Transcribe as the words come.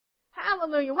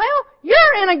Hallelujah. Well,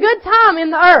 you're in a good time in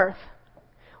the earth.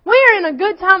 We're in a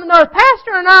good time in the earth.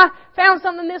 Pastor and I found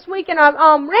something this week, and I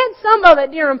read some of it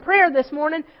during prayer this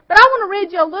morning. But I want to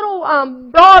read you a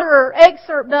little broader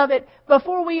excerpt of it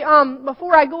before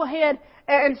I go ahead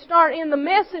and start in the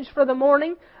message for the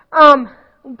morning.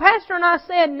 Pastor and I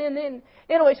said, and then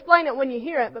it'll explain it when you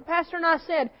hear it. But Pastor and I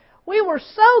said we were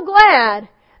so glad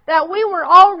that we were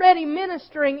already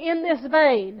ministering in this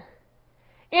vein,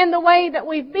 in the way that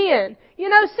we've been. You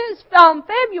know, since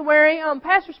February,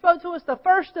 Pastor spoke to us the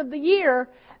first of the year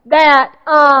that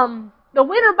the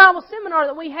Winter Bible Seminar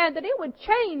that we had, that it would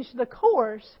change the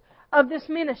course of this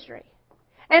ministry.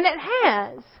 And it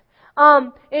has.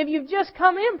 If you've just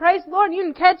come in, praise the Lord, you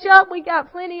can catch up. We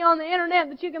got plenty on the internet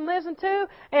that you can listen to,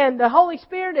 and the Holy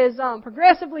Spirit is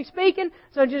progressively speaking,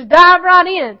 so just dive right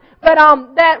in. But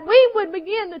that we would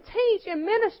begin to teach and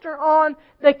minister on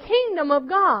the kingdom of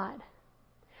God.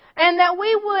 And that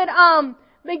we would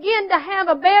begin to have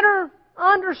a better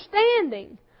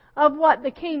understanding of what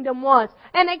the kingdom was.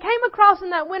 And it came across in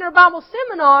that Winter Bible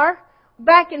Seminar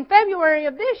back in February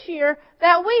of this year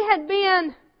that we had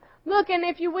been looking,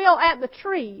 if you will, at the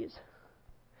trees.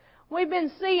 We've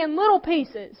been seeing little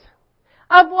pieces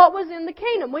of what was in the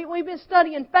kingdom. We've been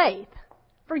studying faith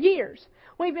for years.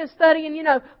 We've been studying,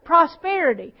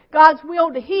 prosperity, God's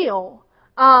will to heal,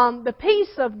 the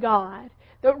peace of God,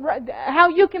 how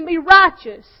you can be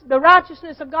righteous, the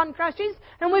righteousness of God in Christ Jesus.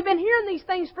 And we've been hearing these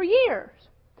things for years.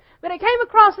 But it came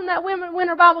across in that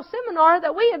Winter Bible Seminar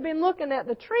that we had been looking at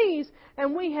the trees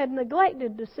and we had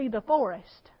neglected to see the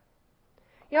forest.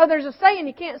 There's a saying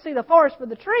you can't see the forest for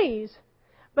the trees,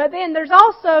 but then there's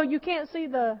also you can't see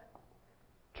the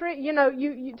tree.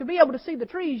 To be able to see the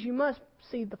trees, you must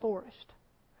see the forest.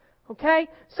 Okay?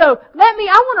 So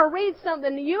I want to read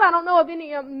something to you. I don't know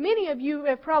if many of you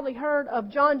have probably heard of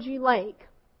John G. Lake.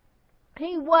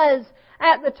 He was,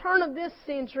 at the turn of this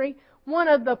century, one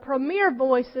of the premier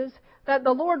voices that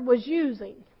the Lord was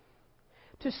using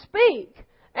to speak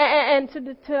and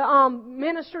to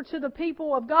minister to the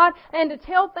people of God and to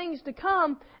tell things to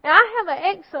come. And I have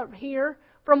an excerpt here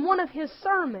from one of his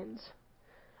sermons.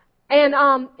 And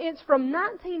it's from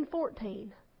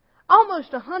 1914.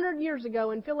 Almost 100 years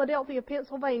ago in Philadelphia,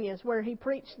 Pennsylvania is where he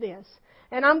preached this.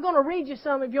 And I'm going to read you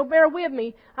some. If you'll bear with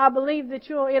me, I believe that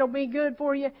it'll be good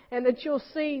for you and that you'll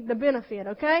see the benefit,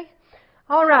 okay?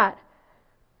 All right.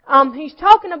 He's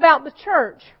talking about the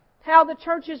church, how the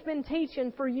church has been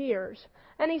teaching for years.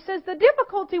 And he says the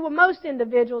difficulty with most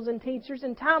individuals and teachers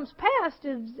in times past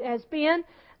has been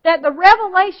that the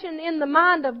revelation in the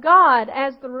mind of God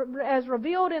as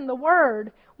revealed in the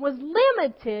Word was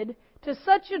limited to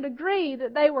such a degree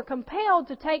that they were compelled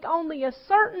to take only a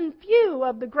certain few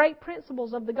of the great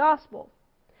principles of the gospel.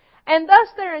 And thus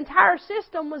their entire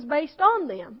system was based on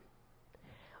them.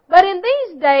 But in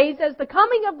these days, as the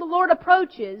coming of the Lord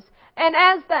approaches, and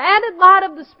as the added light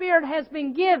of the Spirit has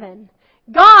been given,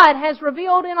 God has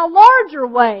revealed in a larger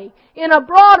way, in a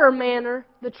broader manner,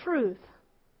 the truth.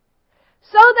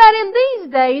 So that in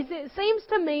these days, it seems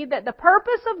to me that the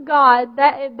purpose of God,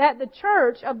 that the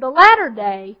church of the latter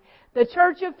day, the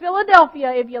Church of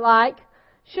Philadelphia, if you like,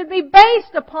 should be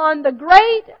based upon the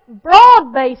great,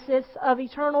 broad basis of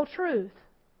eternal truth,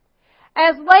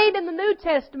 as laid in the New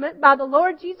Testament by the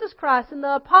Lord Jesus Christ and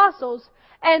the apostles,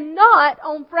 and not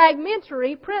on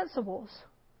fragmentary principles.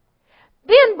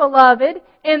 Then, beloved,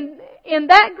 in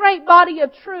that great body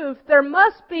of truth, there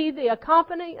must be the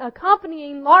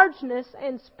accompanying largeness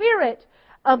and spirit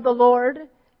of the Lord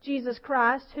Jesus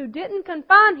Christ, who didn't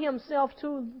confine Himself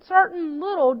to certain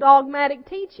little dogmatic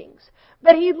teachings,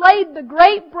 but He laid the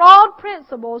great broad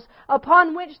principles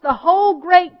upon which the whole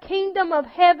great kingdom of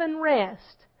heaven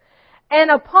rests,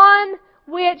 and upon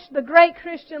which the great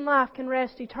Christian life can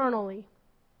rest eternally.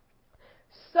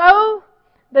 So,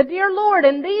 the dear Lord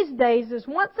in these days is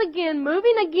once again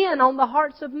moving again on the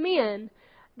hearts of men,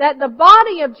 that the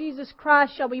body of Jesus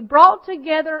Christ shall be brought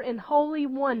together in holy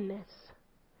oneness,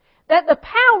 that the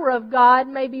power of God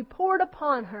may be poured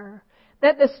upon her,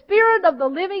 that the Spirit of the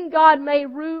living God may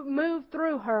move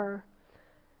through her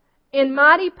in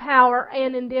mighty power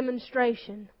and in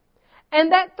demonstration, and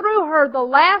that through her the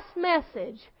last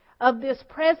message of this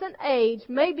present age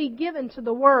may be given to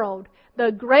the world,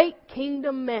 the great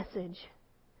kingdom message.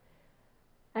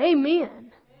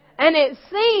 Amen. And it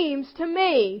seems to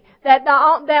me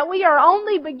that we are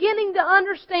only beginning to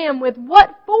understand with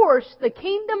what force the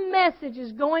kingdom message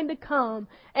is going to come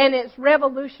and its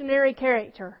revolutionary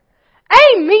character.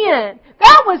 Amen.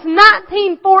 That was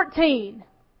 1914.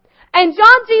 And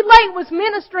John G. Lake was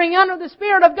ministering under the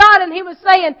Spirit of God, and he was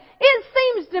saying, it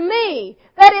seems to me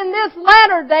that in this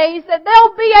latter days that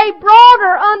there'll be a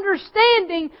broader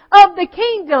understanding of the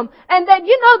kingdom. And that,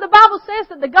 the Bible says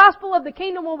that the gospel of the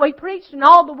kingdom will be preached in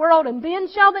all the world, and then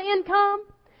shall the end come.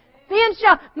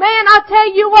 Man, I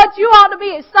tell you what, you ought to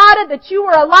be excited that you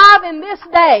are alive in this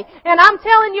day. And I'm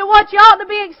telling you what, you ought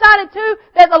to be excited too,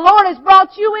 that the Lord has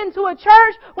brought you into a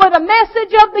church where the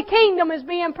message of the kingdom is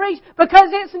being preached,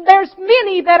 because there's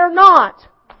many that are not.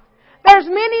 There's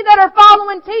many that are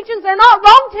following teachings. They're not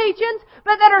wrong teachings,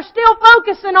 but that are still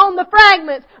focusing on the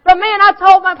fragments. But man, I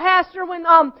told my pastor when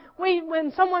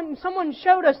someone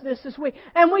showed us this week,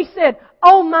 and we said,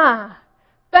 oh my,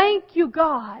 thank you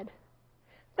God.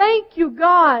 Thank you,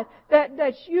 God,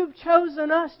 that you've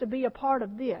chosen us to be a part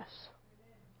of this.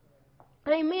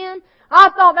 Amen.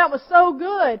 I thought that was so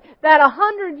good that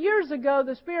 100 years ago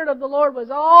the Spirit of the Lord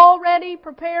was already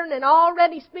preparing and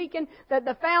already speaking that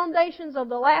the foundations of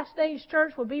the last days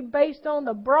church would be based on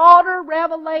the broader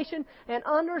revelation and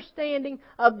understanding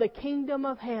of the kingdom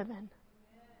of heaven.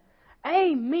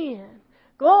 Amen.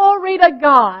 Glory to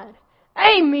God.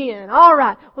 Amen. All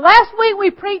right. Well, last week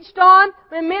we preached on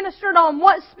and ministered on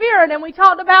what spirit, and we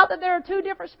talked about that there are two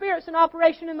different spirits in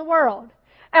operation in the world.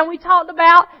 And we talked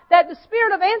about that the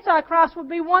spirit of Antichrist would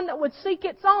be one that would seek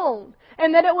its own,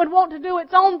 and that it would want to do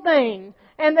its own thing,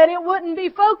 and that it wouldn't be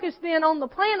focused then on the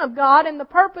plan of God and the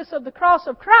purpose of the cross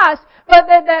of Christ, but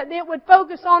that it would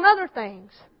focus on other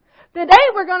things. Today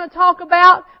we're going to talk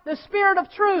about the Spirit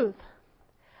of Truth.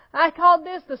 I called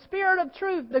this the Spirit of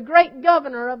Truth, the great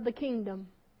governor of the kingdom.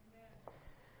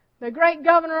 The great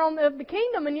governor of the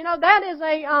kingdom. And that is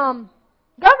a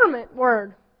government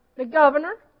word. The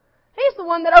governor. He's the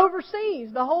one that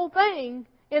oversees the whole thing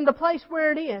in the place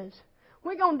where it is.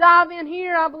 We're going to dive in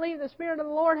here. I believe the Spirit of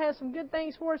the Lord has some good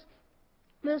things for us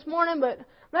this morning. But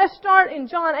let's start in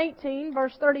John 18,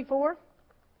 verse 34.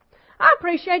 I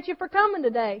appreciate you for coming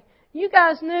today. You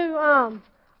guys knew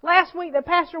last week the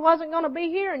pastor wasn't going to be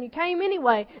here, and you came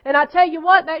anyway. And I tell you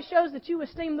what, that shows that you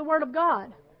esteem the Word of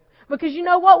God. Because you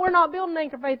know what? We're not building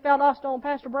Anchor Faith Valdosta on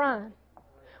Pastor Brian.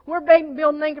 We're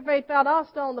building Anchor Faith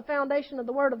Valdosta on the foundation of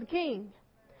the Word of the King.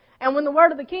 And when the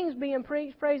Word of the King is being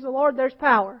preached, praise the Lord, there's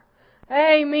power.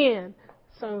 Amen.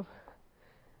 So,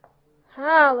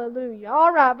 hallelujah.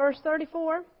 All right, verse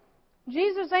 34.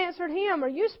 Jesus answered him, are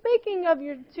you speaking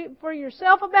for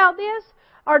yourself about this?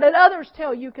 Or did others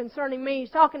tell you concerning me?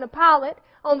 He's talking to Pilate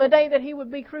on the day that he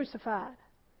would be crucified.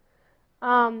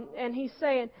 And he's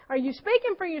saying, are you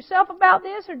speaking for yourself about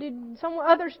this, or did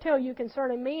others tell you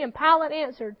concerning me? And Pilate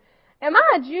answered, am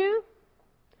I a Jew?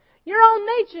 Your own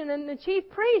nation and the chief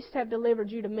priests have delivered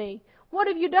you to me. What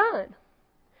have you done?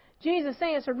 Jesus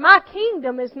answered, my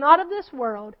kingdom is not of this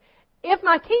world. If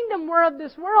my kingdom were of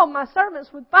this world, my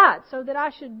servants would fight so that I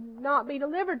should not be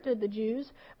delivered to the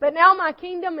Jews. But now my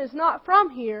kingdom is not from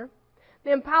here.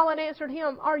 Then Pilate answered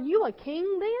him, are you a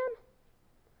king then?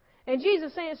 And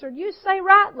Jesus answered, you say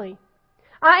rightly.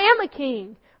 I am a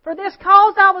king. For this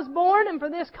cause I was born, and for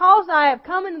this cause I have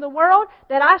come into the world,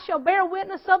 that I shall bear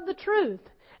witness of the truth.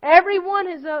 Everyone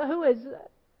who is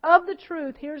of the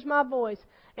truth hears my voice.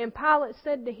 And Pilate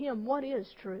said to him, what is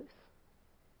truth?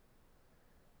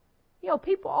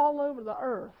 People all over the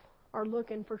earth are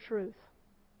looking for truth.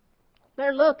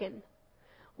 They're looking.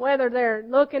 Whether they're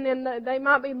looking they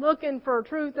might be looking for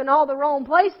truth in all the wrong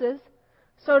places,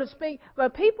 so to speak.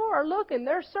 But people are looking.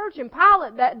 They're searching.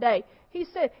 Pilate that day, he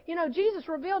said, Jesus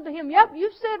revealed to him, yep, you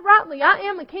said rightly, I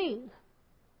am a king.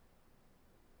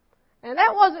 And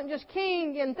that wasn't just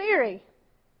king in theory.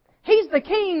 He's the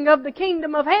king of the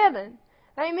kingdom of heaven.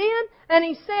 Amen? And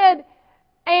he said,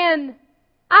 and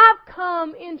I've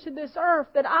come into this earth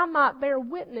that I might bear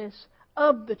witness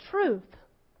of the truth.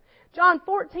 John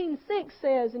 14:6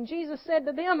 says, and Jesus said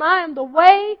to them, I am the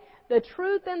way, the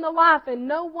truth, and the life, and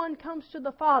no one comes to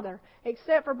the Father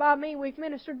except for by me. We've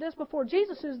ministered this before.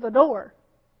 Jesus is the door.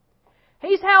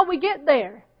 He's how we get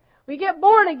there. We get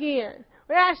born again.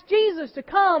 We ask Jesus to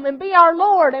come and be our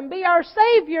Lord and be our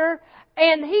Savior,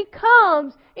 and He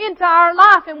comes into our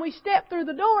life and we step through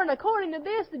the door. And according to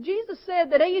this, Jesus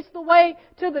said that He's the way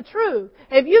to the truth.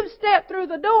 If you've stepped through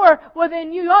the door, well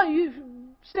then you've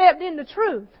stepped into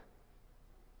truth.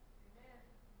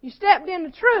 You stepped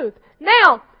into truth.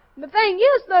 Now, the thing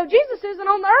is though, Jesus isn't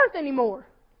on the earth anymore.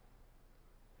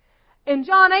 In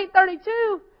John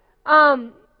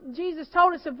 8:32, Jesus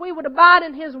told us if we would abide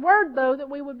in His Word though, that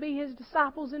we would be His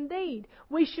disciples indeed.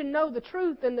 We should know the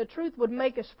truth, and the truth would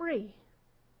make us free.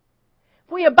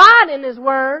 If we abide in His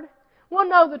Word, we'll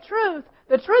know the truth.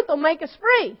 The truth will make us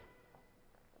free.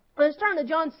 Let's turn to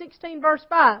John 16, verse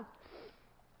 5.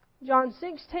 John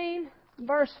 16,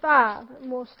 verse 5,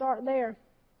 and we'll start there.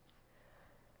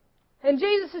 And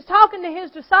Jesus is talking to His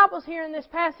disciples here in this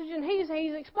passage, and He's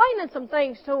explaining some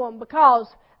things to them because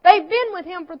they've been with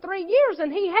Him for 3 years,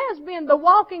 and He has been the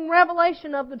walking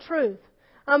revelation of the truth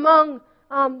among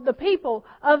the people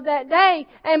of that day.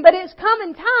 But it's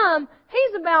coming time,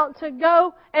 He's about to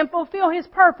go and fulfill His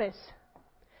purpose.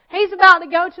 He's about to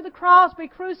go to the cross, be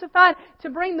crucified, to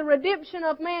bring the redemption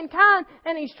of mankind,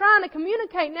 and He's trying to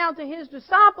communicate now to His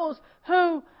disciples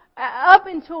who, up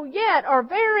until yet, are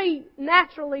very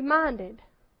naturally minded.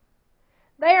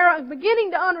 They are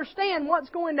beginning to understand what's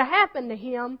going to happen to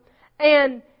Him,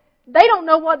 and they don't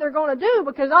know what they're going to do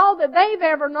because all that they've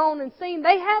ever known and seen,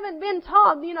 they haven't been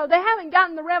taught, they haven't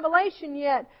gotten the revelation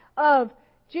yet of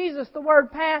Jesus the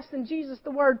Word past and Jesus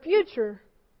the Word future.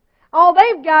 All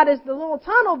they've got is the little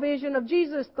tunnel vision of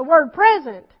Jesus the Word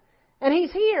present. And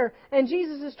He's here. And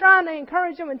Jesus is trying to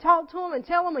encourage them and talk to them and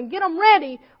tell them and get them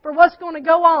ready for what's going to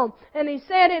go on. And He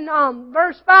said in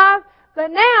verse 5,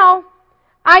 "But now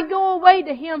I go away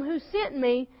to Him who sent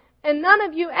me, and none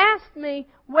of you asked me,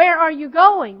 'Where are you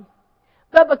going?'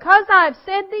 But because I have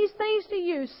said these things to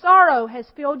you, sorrow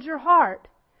has filled your heart.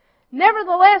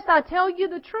 Nevertheless, I tell you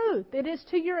the truth. It is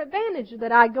to your advantage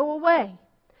that I go away.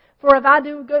 For if I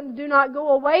do not go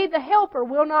away, the Helper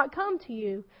will not come to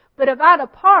you. But if I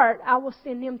depart, I will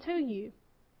send Him to you.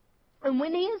 And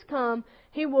when He is come,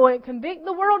 He will convict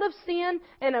the world of sin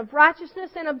and of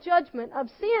righteousness and of judgment. Of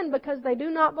sin, because they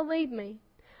do not believe me.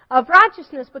 Of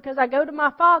righteousness, because I go to my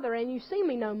Father and you see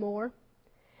me no more.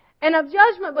 And of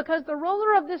judgment, because the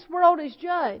ruler of this world is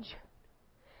judged.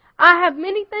 I have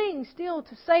many things still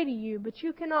to say to you, but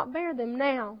you cannot bear them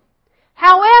now.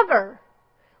 However,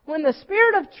 when the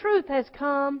Spirit of truth has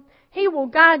come, He will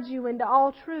guide you into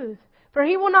all truth. For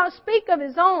He will not speak of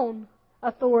His own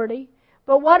authority,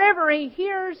 but whatever He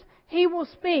hears, He will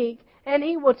speak, and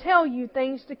He will tell you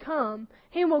things to come.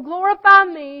 He will glorify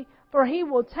me, for He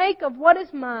will take of what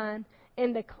is mine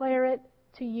and declare it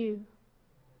to you."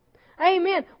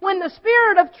 Amen. When the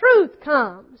Spirit of truth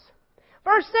comes.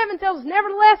 Verse 7 tells us,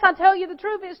 "Nevertheless, I tell you the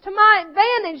truth, it's to my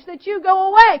advantage that you go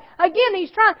away." Again,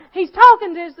 He's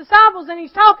talking to His disciples and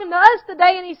He's talking to us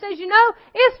today, and He says,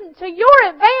 it's to your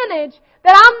advantage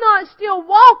that I'm not still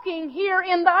walking here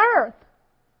in the earth.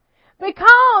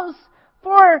 Because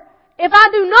if I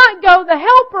do not go, the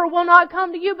Helper will not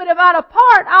come to you, but if I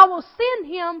depart, I will send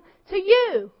Him to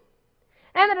you.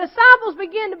 And the disciples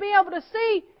begin to be able to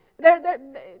see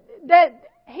that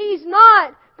He's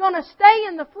not going to stay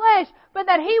in the flesh, but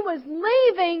that He was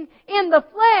leaving in the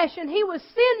flesh and He was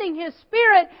sending His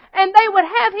Spirit, and they would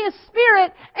have His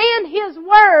Spirit and His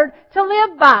Word to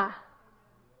live by.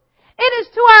 It is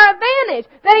to our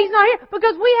advantage that He's not here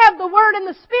because we have the Word and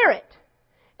the Spirit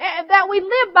that we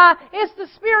live by. It's the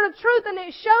Spirit of truth, and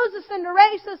it shows us and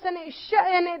directs us, and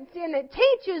it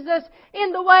teaches us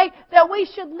in the way that we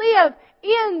should live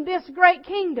in this great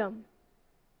kingdom.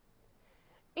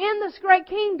 In this great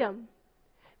kingdom.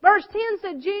 Verse 10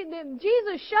 said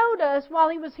Jesus showed us while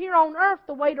He was here on earth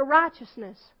the way to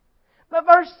righteousness. But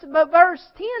verse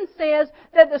 10 says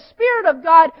that the Spirit of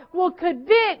God will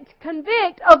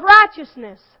convict of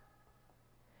righteousness.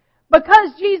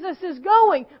 Because Jesus is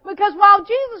going. Because while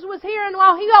Jesus was here and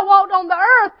while He walked on the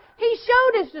earth, He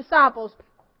showed His disciples.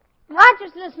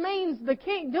 Righteousness means the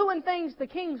king doing things the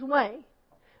King's way.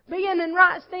 Being in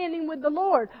right standing with the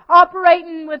Lord.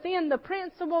 Operating within the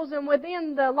principles and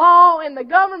within the law and the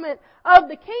government of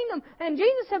the kingdom. And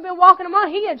Jesus had been walking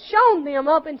among. He had shown them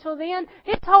up until then.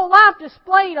 His whole life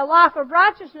displayed a life of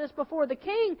righteousness before the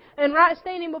King and right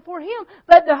standing before Him.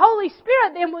 But the Holy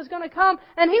Spirit then was going to come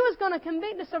and He was going to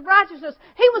convict us of righteousness.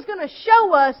 He was going to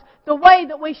show us the way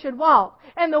that we should walk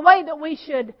and the way that we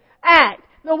should act.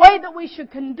 The way that we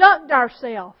should conduct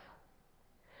ourselves.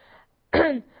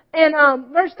 And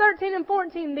verse 13 and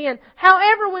 14 then,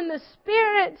 "However, when the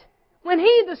Spirit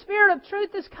of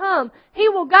truth is come, He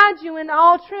will guide you into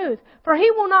all truth. For He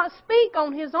will not speak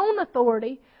on His own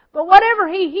authority, but whatever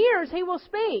He hears, He will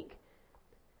speak.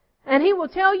 And He will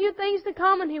tell you things to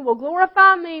come, and He will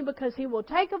glorify me, because He will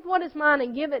take of what is mine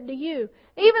and give it to you.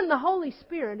 Even the Holy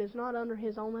Spirit is not under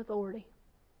His own authority.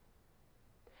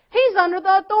 He's under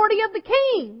the authority of the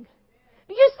King."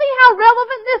 Do you see how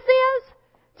relevant this is?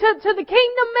 To the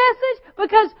kingdom message,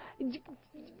 because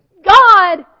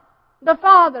God the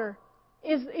Father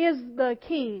is the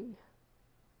King.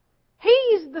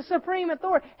 He's the supreme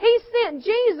authority. He sent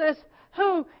Jesus,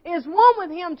 who is one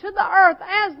with Him, to the earth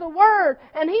as the Word,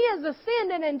 and He has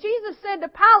ascended, and Jesus said to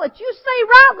Pilate, "You say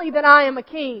rightly that I am a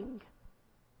king."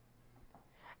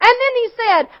 And then He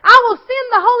said, I will send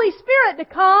the Holy Spirit to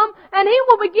come, and He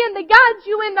will begin to guide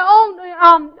you into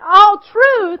all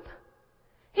truth.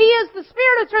 He is the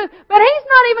Spirit of truth, but He's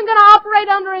not even going to operate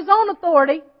under His own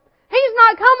authority. He's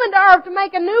not coming to earth to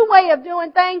make a new way of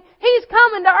doing things. He's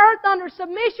coming to earth under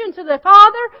submission to the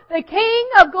Father, the King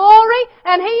of glory,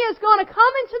 and He is going to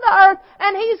come into the earth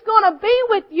and He's going to be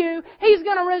with you. He's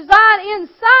going to reside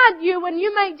inside you when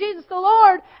you make Jesus the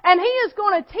Lord, and He is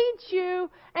going to teach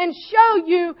you and show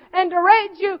you and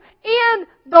direct you in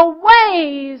the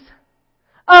ways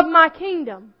of my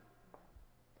kingdom.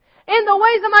 In the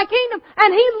ways of my kingdom.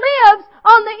 And He lives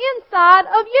on the inside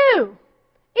of you.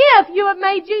 If you have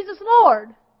made Jesus Lord.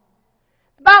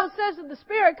 The Bible says that the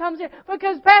Spirit comes in.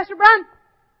 Because Pastor Brian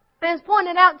has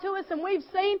pointed out to us, and we've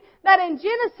seen that in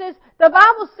Genesis, the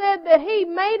Bible said that He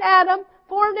made Adam,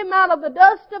 formed him out of the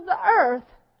dust of the earth,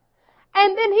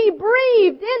 and then He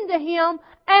breathed into him,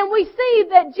 and we see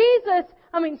that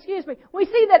we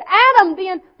see that Adam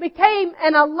then became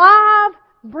an alive,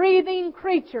 breathing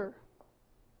creature.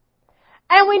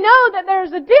 And we know that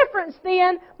there's a difference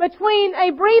then between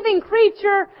a breathing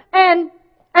creature and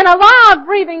an alive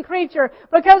breathing creature.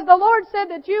 Because the Lord said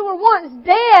that you were once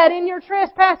dead in your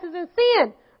trespasses and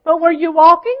sin. But were you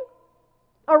walking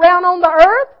around on the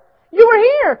earth? You were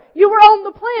here. You were on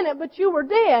the planet, but you were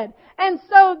dead. And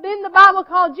so then the Bible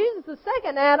called Jesus the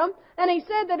second Adam, and He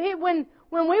said that when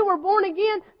we were born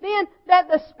again, then that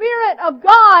the Spirit of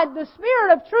God, the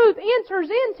Spirit of truth enters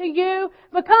into you,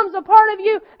 becomes a part of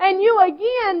you, and you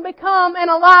again become an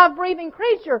alive, breathing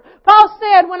creature. Paul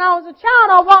said, when I was a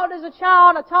child, I walked as a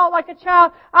child, I talked like a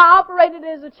child, I operated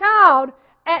as a child.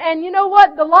 And you know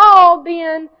what? The law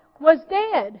then was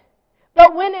dead.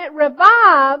 But when it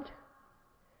revived,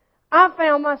 I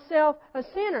found myself a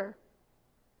sinner.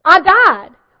 I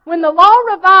died. When the law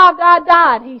revived, I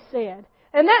died, he said.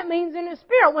 And that means in his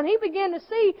spirit, when he began to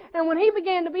see and when he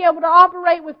began to be able to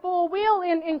operate with full will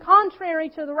in contrary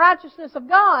to the righteousness of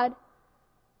God,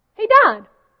 he died.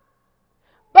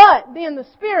 But then the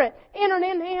Spirit entered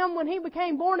in him when he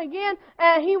became born again,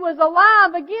 and he was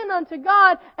alive again unto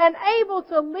God and able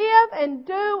to live and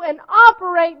do and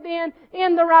operate then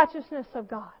in the righteousness of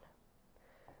God.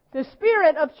 The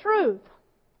Spirit of truth,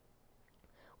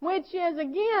 which is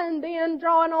again then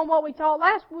drawing on what we taught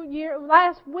last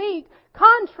week,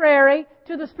 contrary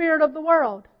to the spirit of the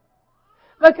world.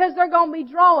 Because they're going to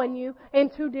be drawing you in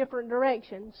two different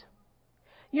directions.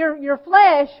 Your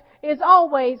flesh is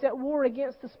always at war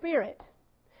against the Spirit.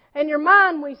 And your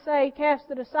mind, we say, casts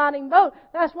the deciding vote.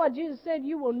 That's what Jesus said,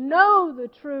 you will know the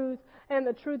truth and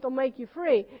the truth will make you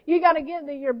free. You got to get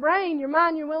your brain, your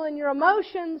mind, your will, and your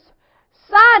emotions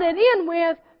sided in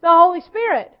with the Holy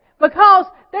Spirit. Because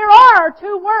there are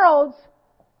two worlds,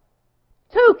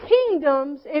 two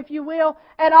kingdoms, if you will,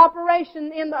 at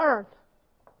operation in the earth.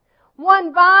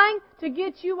 One vying to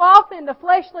get you off into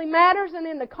fleshly matters and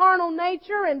into carnal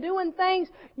nature and doing things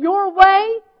your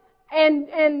way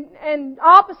and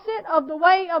opposite of the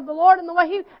way of the Lord and the way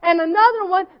He... And another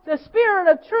one, the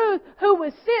Spirit of truth, who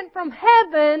was sent from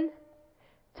heaven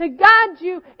to guide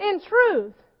you in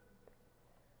truth.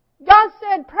 God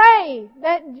said, pray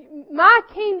that my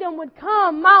kingdom would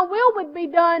come, my will would be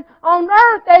done on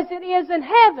earth as it is in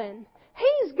heaven.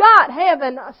 He's got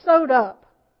heaven sewed up.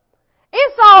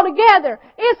 It's all together.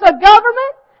 It's a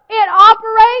government. It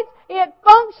operates. It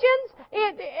functions.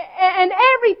 And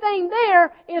everything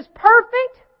there is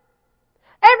perfect.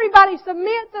 Everybody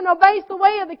submits and obeys the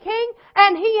way of the King.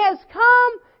 And He has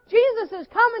come. Jesus has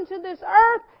come into this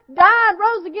earth, died,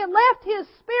 rose again, left His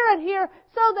Spirit here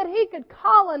so that He could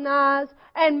colonize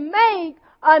and make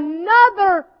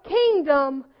another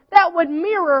kingdom that would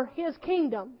mirror His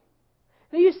kingdom.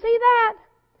 Do you see that?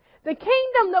 The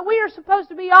kingdom that we are supposed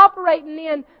to be operating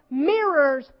in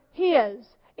mirrors His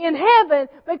in heaven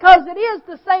because it is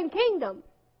the same kingdom.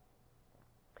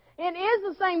 It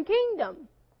is the same kingdom.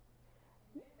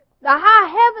 The high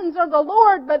heavens are the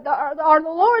Lord, but the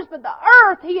Lord's, but the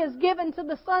earth He has given to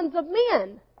the sons of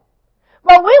men.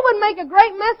 But we would make a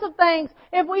great mess of things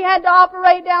if we had to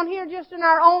operate down here just in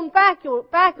our own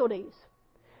faculties.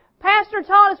 Pastor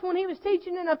taught us when he was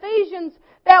teaching in Ephesians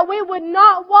that we would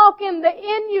not walk in the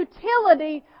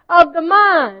inutility of the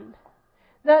mind.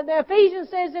 The Ephesians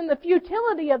says in the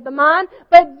futility of the mind,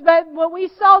 but what we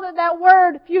saw that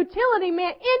word futility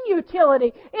meant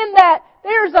inutility, in that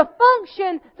there's a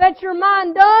function that your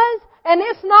mind does, and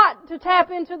it's not to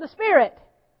tap into the Spirit.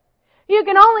 You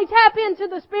can only tap into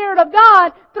the Spirit of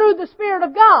God through the Spirit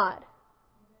of God.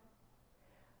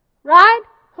 Right?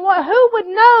 Who would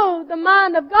know the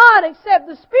mind of God except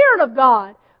the Spirit of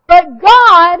God? But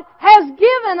God has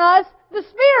given us the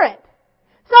Spirit.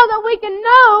 so that we can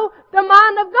know the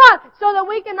mind of God, so that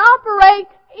we can operate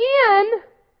in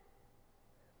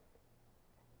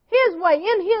His way,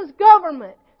 in His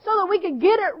government, so that we can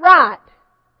get it right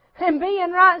and be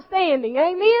in right standing.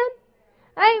 Amen?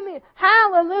 Amen.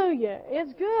 Hallelujah.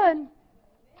 It's good.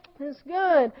 It's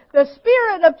good. The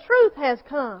Spirit of truth has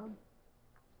come.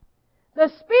 The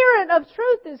Spirit of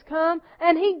truth has come,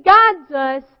 and He guides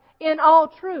us in all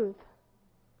truth.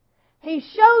 He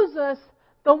shows us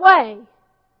the way.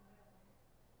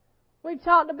 We've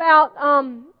talked about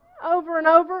over and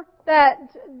over that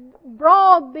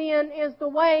broad then is the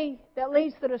way that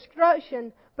leads to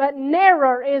destruction, but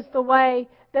narrow is the way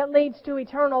that leads to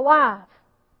eternal life.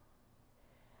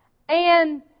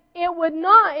 And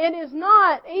it is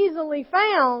not easily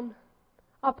found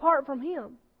apart from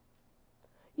Him.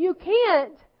 You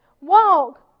can't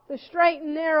walk the straight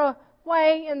and narrow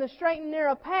way and the straight and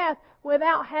narrow path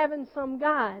without having some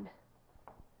guide.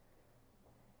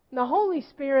 The Holy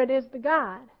Spirit is the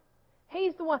guide.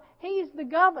 He's the one. He's the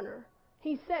governor.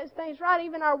 He sets things right.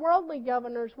 Even our worldly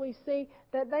governors, we see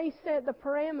that they set the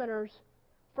parameters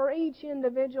for each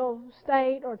individual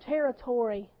state or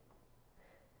territory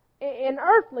in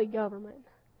earthly government.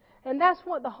 And that's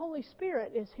what the Holy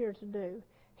Spirit is here to do.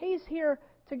 He's here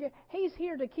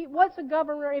to keep. What's a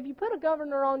governor? If you put a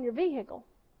governor on your vehicle,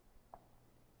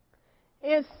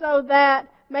 it's so that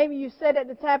maybe you set it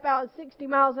to tap out at 60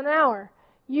 miles an hour.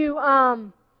 You're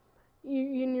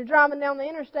driving down the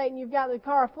interstate and you've got the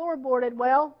car floorboarded.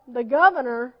 Well, the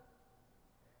governor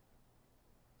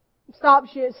stops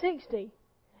you at 60.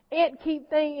 It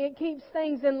keeps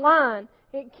things in line.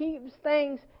 It keeps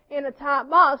things in a tight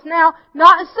box. Now,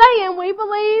 not saying we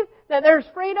believe that there's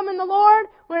freedom in the Lord.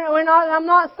 I'm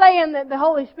not saying that the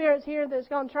Holy Spirit's here that's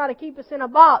going to try to keep us in a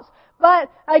box.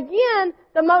 But again,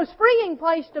 the most freeing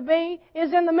place to be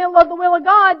is in the middle of the will of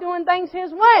God, doing things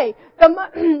His way.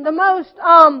 The most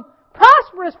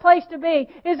prosperous place to be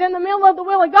is in the middle of the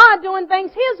will of God, doing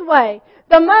things His way.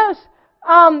 The most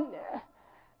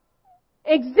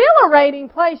exhilarating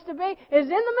place to be is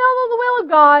in the middle of the will of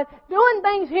God, doing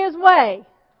things His way.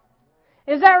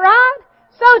 Is that right?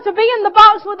 So to be in the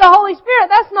box with the Holy Spirit,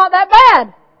 that's not that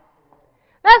bad.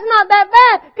 That's not that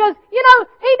bad. Because,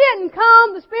 He didn't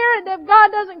come, the Spirit of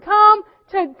God doesn't come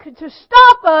to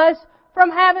stop us from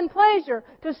having pleasure,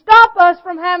 to stop us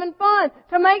from having fun,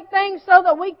 to make things so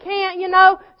that we can't,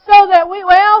 so that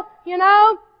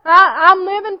I'm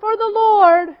living for the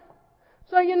Lord.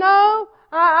 So,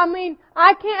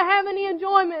 I can't have any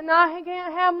enjoyment and I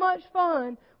can't have much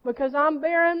fun because I'm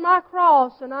bearing my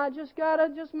cross and I just gotta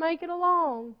make it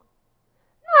along.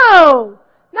 No!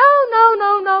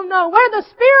 No. Where the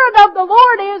Spirit of the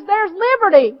Lord is, there's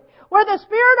liberty. Where the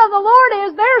Spirit of the Lord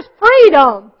is, there's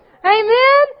freedom.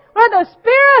 Amen? Where the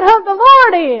Spirit of the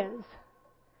Lord is,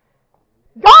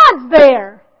 God's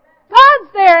there.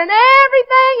 God's there, and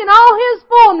everything and all His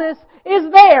fullness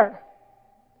is there.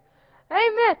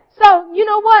 Amen. So, you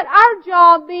know what? Our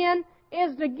job then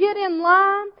is to get in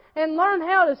line and learn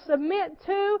how to submit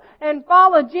to and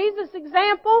follow Jesus'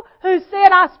 example, who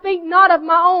said, I speak not of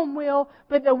my own will,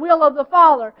 but the will of the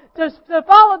Father. To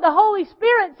follow the Holy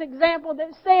Spirit's example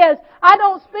that says, I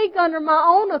don't speak under my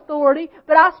own authority,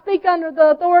 but I speak under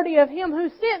the authority of Him who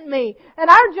sent me. And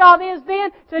our job is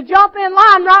then to jump in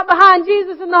line right behind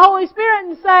Jesus and the Holy Spirit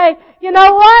and say, you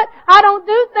know what? I don't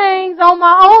do things on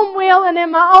my own will and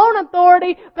in my own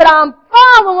authority, but I'm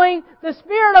following the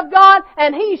Spirit of God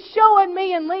and He's showing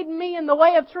me and leading me in the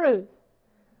way of truth.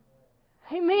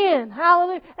 Amen.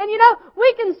 Hallelujah. And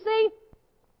we can see,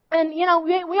 and we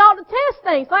ought to test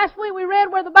things. Last week we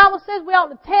read where the Bible says we ought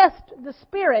to test the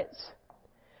spirits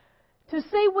to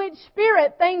see which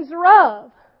spirit things are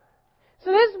of.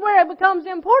 So this is where it becomes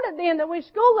important then that we're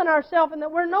schooling ourselves and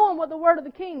that we're knowing what the Word of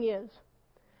the King is.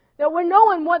 That we're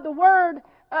knowing what the Word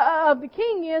of the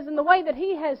King is and the way that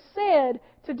He has said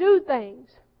to do things.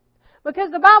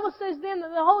 Because the Bible says then that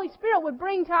the Holy Spirit would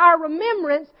bring to our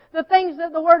remembrance the things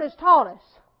that the Word has taught us.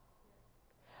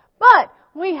 But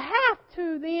we have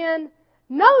to then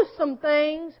know some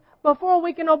things before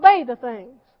we can obey the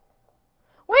things.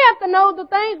 We have to know the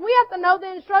things, we have to know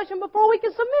the instruction before we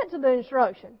can submit to the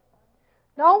instruction.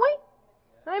 Don't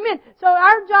we? Amen. So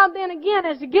our job then again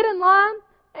is to get in line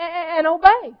and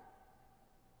obey.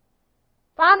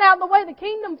 Find out the way the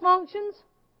kingdom functions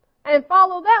and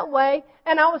follow that way.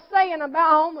 And I was saying about,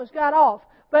 I almost got off,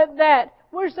 but that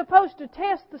we're supposed to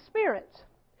test the spirits.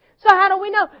 So how do we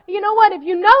know? You know what? If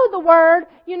you know the Word,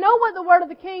 you know what the Word of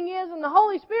the King is, and the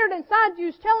Holy Spirit inside you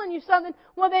is telling you something,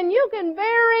 well then you can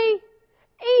very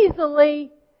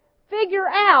easily figure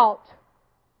out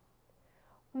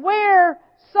where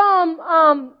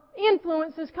some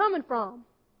influence is coming from.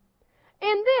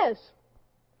 in this.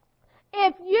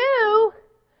 If you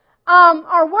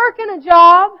are working a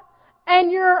job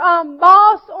and your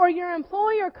boss or your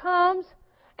employer comes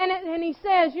and he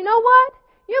says, you know what?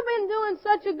 You've been doing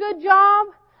such a good job.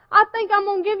 I think I'm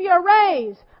going to give you a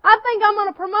raise. I think I'm going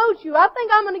to promote you. I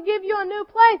think I'm going to give you a new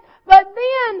place. But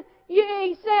then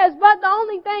he says, but the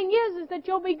only thing is that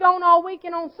you'll be gone all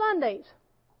weekend on Sundays.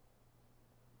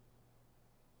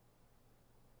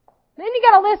 Then you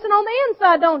got to listen on the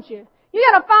inside, don't you? You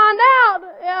got to find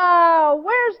out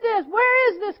where is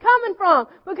this coming from?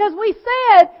 Because we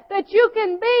said that you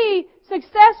can be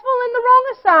successful in the wrong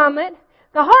assignment.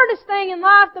 The hardest thing in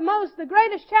life, the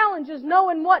greatest challenge is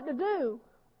knowing what to do.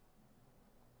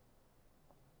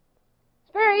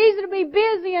 It's very easy to be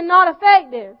busy and not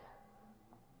effective.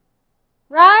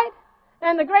 Right?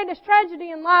 And the greatest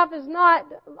tragedy in life is not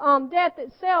death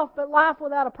itself, but life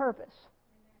without a purpose.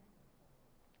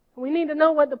 We need to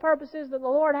know what the purpose is that the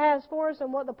Lord has for us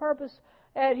and what the purpose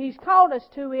that He's called us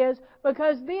to is,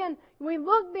 because then we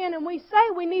look then and we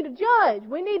say we need to judge.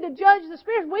 We need to judge the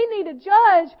Spirit. We need to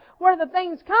judge where the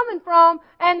thing's coming from,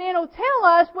 and it'll tell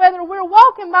us whether we're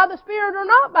walking by the Spirit or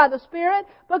not by the Spirit,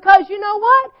 because you know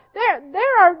what?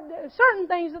 There are certain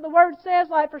things that the Word says,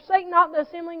 like forsake not the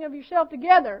assembling of yourself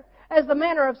together, as the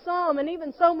manner of some, and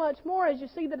even so much more as you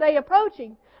see the day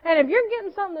approaching. And if you're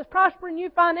getting something that's prospering you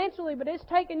financially, but it's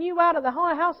taking you out of the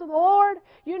house of the Lord,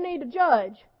 you need to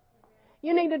judge.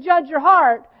 You need to judge your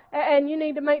heart, and you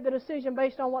need to make the decision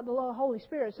based on what the Holy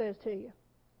Spirit says to you.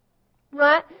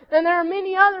 Right? And there are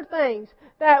many other things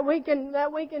that we can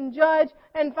judge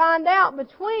and find out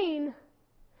between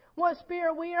what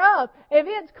spirit we are of. If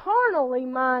it's carnally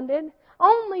minded,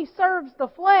 only serves the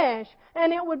flesh,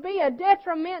 and it would be a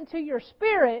detriment to your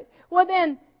spirit, well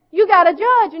then, you got to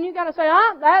judge, and you got to say,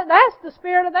 that's the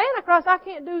spirit of the Antichrist. I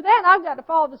can't do that. I've got to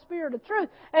follow the spirit of truth.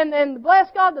 And then, bless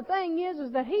God, the thing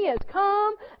is that He has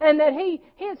come, and that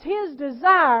it's His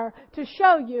desire to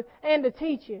show you and to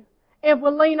teach you. If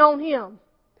we'll lean on Him.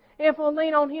 If we'll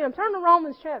lean on Him. Turn to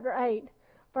Romans chapter 8,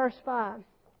 verse 5.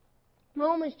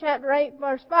 Romans chapter 8,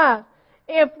 verse 5.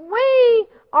 If we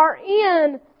are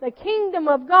in the kingdom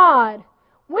of God,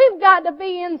 we've got to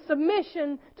be in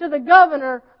submission to the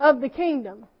governor of the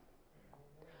kingdom.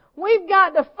 We've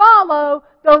got to follow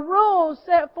the rules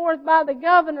set forth by the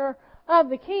governor of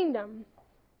the kingdom.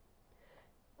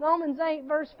 Romans 8,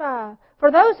 verse 5.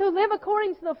 For those who live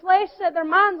according to the flesh set their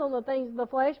minds on the things of the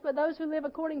flesh, but those who live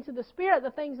according to the Spirit,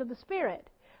 the things of the Spirit.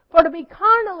 For to be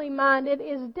carnally minded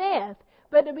is death,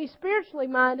 but to be spiritually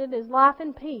minded is life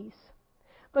and peace.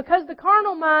 Because the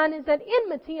carnal mind is at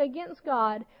enmity against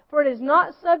God, for it is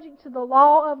not subject to the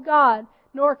law of God,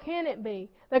 nor can it be.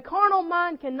 The carnal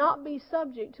mind cannot be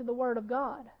subject to the Word of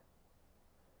God.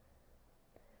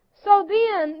 So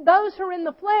then, those who are in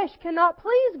the flesh cannot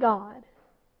please God.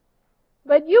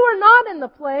 But you are not in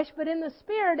the flesh, but in the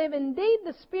Spirit, if indeed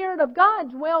the Spirit of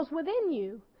God dwells within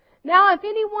you. Now, if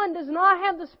anyone does not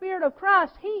have the Spirit of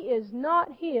Christ, he is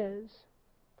not His.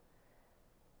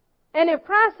 And if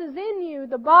Christ is in you,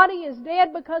 the body is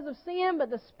dead because of sin, but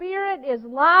the Spirit is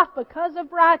life because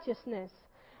of righteousness.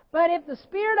 But if the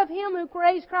Spirit of Him who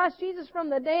raised Christ Jesus from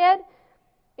the dead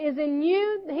is in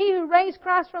you, He who raised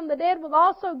Christ from the dead will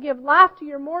also give life to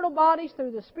your mortal bodies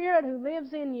through the Spirit who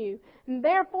lives in you. And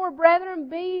therefore, brethren,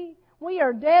 we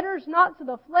are debtors not to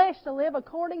the flesh to live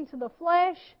according to the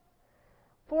flesh.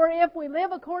 For if we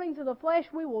live according to the flesh,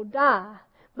 we will die.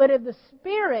 But if by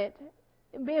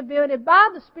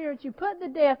the Spirit you put to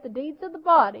death the deeds of the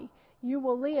body, you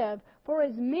will live. For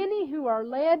as many who are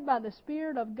led by the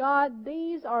Spirit of God,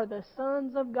 these are the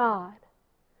sons of God.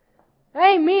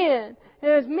 Amen.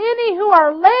 And as many who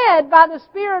are led by the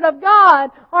Spirit of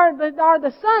God are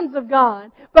the sons of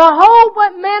God. Behold,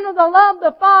 what manner the love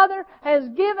the Father has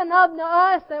given unto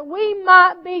us, that we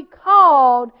might be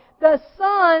called the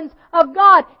sons of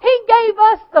God. He gave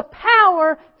us the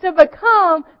power to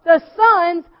become the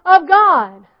sons of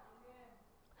God.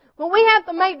 But we have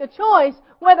to make the choice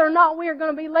whether or not we are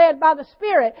going to be led by the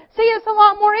Spirit. See, it's a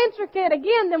lot more intricate,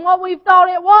 again, than what we've thought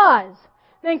it was.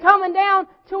 Than coming down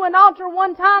to an altar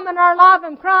one time in our life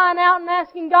and crying out and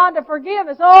asking God to forgive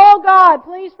us. Oh God,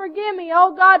 please forgive me.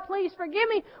 Oh God, please forgive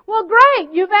me. Well,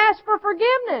 great. You've asked for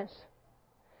forgiveness.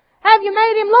 Have you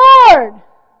made Him Lord?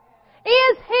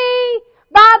 Is He,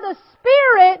 by the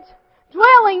Spirit,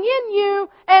 dwelling in you?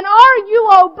 And are you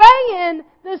obeying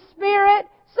the Spirit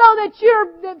so that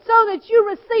you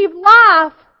receive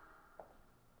life?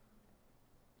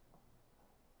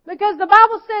 Because the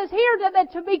Bible says here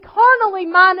that to be carnally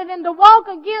minded and to walk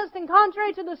against and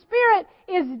contrary to the Spirit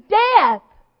is death.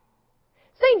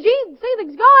 See,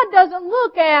 God doesn't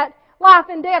look at life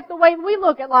and death the way we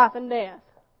look at life and death.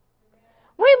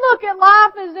 We look at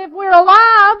life as if we're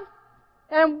alive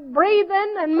and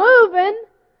breathing and moving.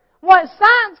 What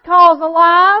science calls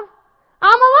alive,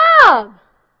 I'm alive.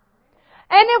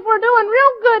 And if we're doing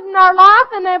real good in our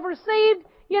life and have received,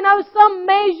 some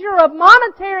measure of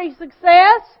monetary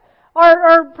success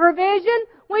or provision,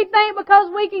 we think because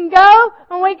we can go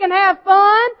and we can have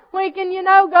fun, we can,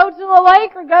 go to the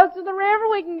lake or go to the river,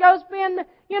 we can go spend,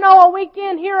 a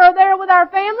weekend here or there with our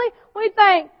family, we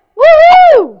think,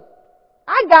 woohoo!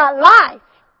 I got life.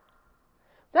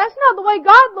 That's not the way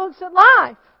God looks at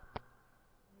life.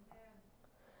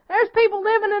 There's people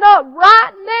living it up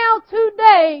right now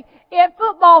today at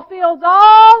football fields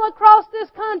all across this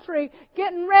country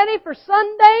getting ready for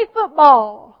Sunday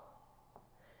football.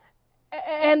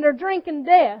 And they're drinking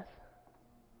death.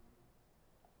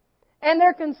 And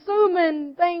they're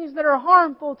consuming things that are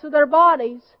harmful to their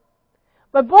bodies.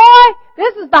 But boy,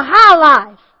 this is the high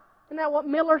life. Isn't that what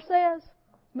Miller says?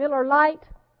 Miller Lite?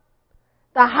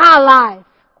 The high life.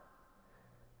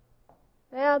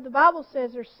 Now, the Bible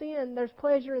says there's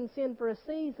pleasure in sin for a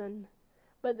season,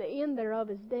 but the end thereof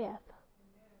is death.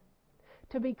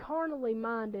 To be carnally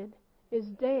minded is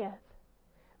death,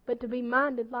 but to be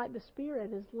minded like the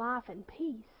Spirit is life and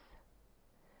peace.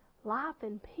 Life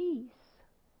and peace.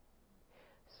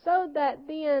 So that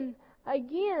then,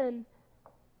 again,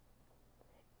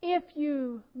 if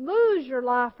you lose your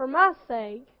life for my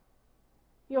sake,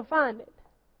 you'll find it.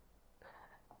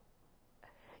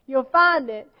 You'll find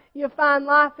it. You'll find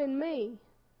life in me.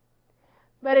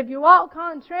 But if you walk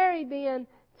contrary then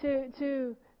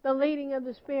to the leading of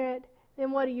the Spirit,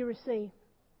 then what do you receive?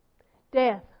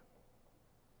 Death.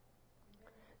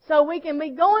 So we can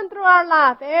be going through our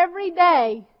life every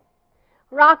day,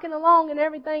 rocking along and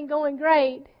everything going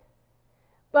great,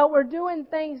 but we're doing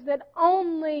things that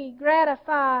only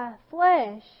gratify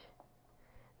flesh.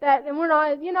 And we're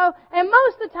not, and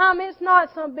most of the time it's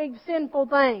not some big sinful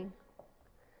thing.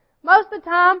 Most of the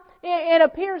time, it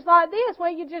appears like this, where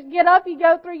you just get up, you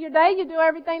go through your day, you do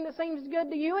everything that seems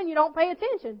good to you, and you don't pay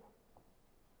attention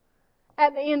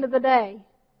at the end of the day.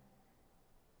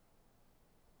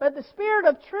 But the Spirit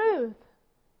of truth,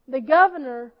 the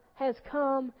Governor, has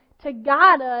come to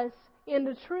guide us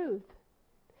into truth.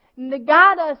 And to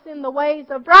guide us in the ways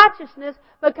of righteousness,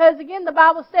 because again the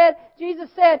Bible said, Jesus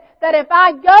said that if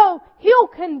I go, He'll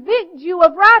convict you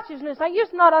of righteousness. I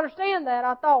used to not understand that.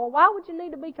 I thought, well, why would you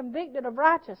need to be convicted of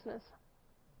righteousness?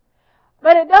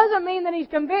 But it doesn't mean that He's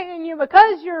convicting you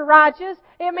because you're righteous.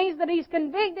 It means that He's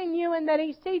convicting you and that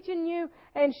He's teaching you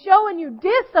and showing you,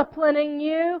 disciplining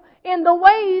you in the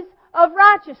ways of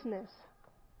righteousness.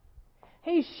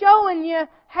 He's showing you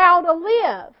how to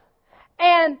live.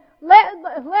 And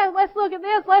let's look at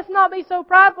this. Let's not be so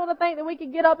prideful to think that we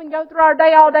could get up and go through our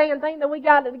day all day and think that we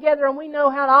got it together and we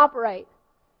know how to operate.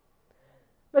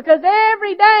 Because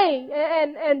every day,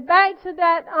 and back to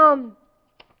that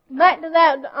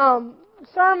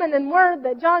sermon and word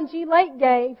that John G. Lake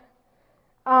gave,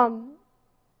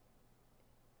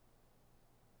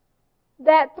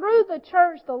 that through the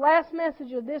church, the last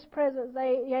message of this present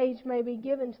age may be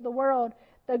given to the world,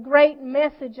 the great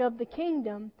message of the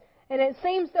kingdom. And it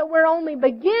seems that we're only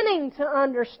beginning to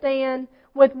understand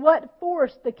with what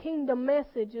force the kingdom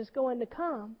message is going to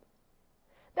come.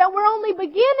 That we're only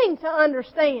beginning to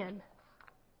understand.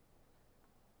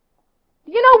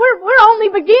 We're only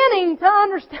beginning to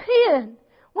understand.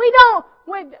 We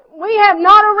have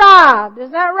not arrived.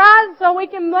 Is that right? So we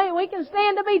can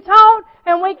stand to be taught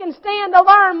and we can stand to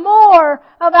learn more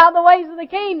about the ways of the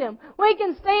kingdom. We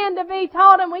can stand to be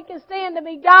taught and we can stand to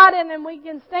be guided and we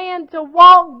can stand to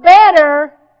walk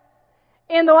better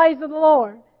in the ways of the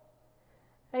Lord.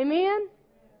 Amen?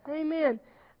 Amen.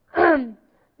 Praise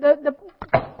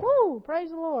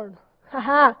the Lord.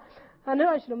 I knew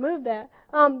I should have moved that.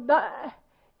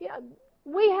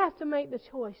 We have to make the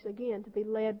choice again to be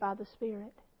led by the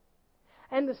Spirit.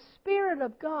 And the Spirit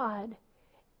of God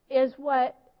is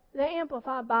what the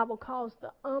Amplified Bible calls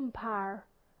the umpire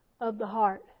of the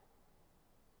heart.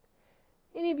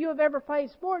 Any of you have ever played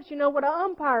sports, you know what an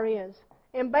umpire is.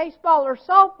 In baseball or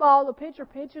softball, the pitcher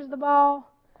pitches the ball,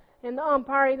 and the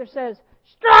umpire either says,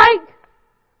 strike,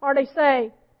 or they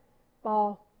say,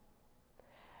 ball.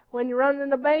 When you're running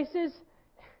the bases,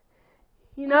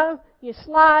 you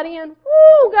slide in,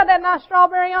 woo, got that nice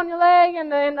strawberry on your leg,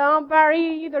 and then the umpire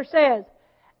either says,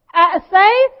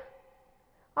 safe,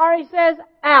 or he says,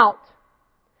 out.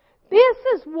 This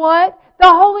is what the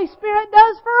Holy Spirit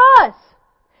does for us.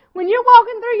 When you're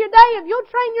walking through your day, if you'll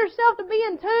train yourself to be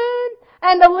in tune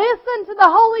and to listen to the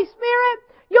Holy Spirit,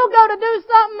 you'll go to do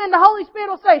something and the Holy Spirit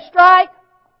will say, strike.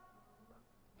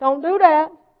 Don't do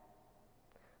that.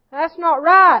 That's not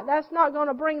right. That's not going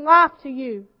to bring life to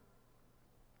you.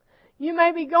 You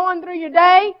may be going through your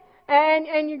day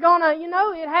and you're going to,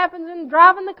 it happens in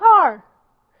driving the car.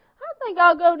 I think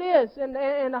I'll go this. And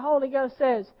the Holy Ghost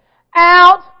says,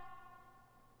 out.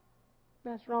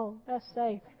 That's wrong. That's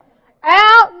safe.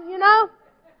 Out,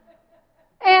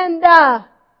 And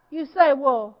you say,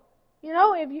 well,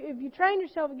 if you train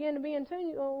yourself again to be in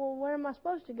tune, well, where am I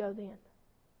supposed to go then?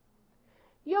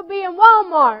 You'll be in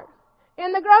Walmart,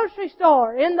 in the grocery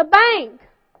store, in the bank.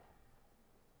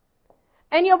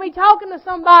 And you'll be talking to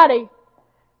somebody,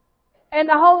 and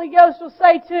the Holy Ghost will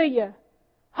say to you,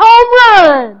 home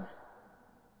run!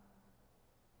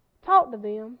 Talk to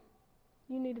them.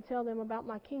 You need to tell them about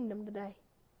my kingdom today.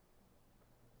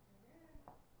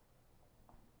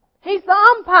 He's the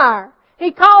umpire.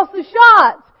 He calls the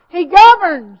shots. He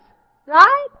governs.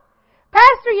 Right?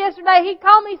 Pastor yesterday, he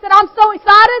called me, he said, I'm so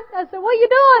excited. I said, what are you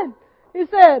doing? He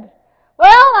said,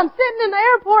 well, I'm sitting in the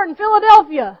airport in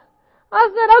Philadelphia. I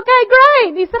said, okay,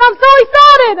 great. He said, I'm so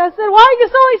excited. I said, why are you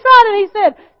so excited? He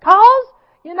said, cause,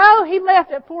 he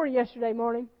left at 4 yesterday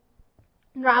morning,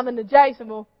 driving to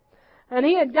Jasonville. And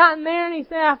he had gotten there and he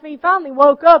said, he finally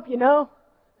woke up, about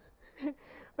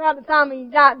the time he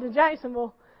got to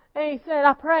Jasonville. And he said,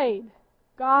 I prayed,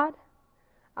 God,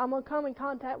 I'm going to come in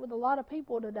contact with a lot of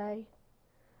people today.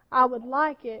 I would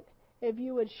like it if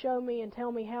you would show me and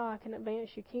tell me how I can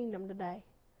advance your kingdom today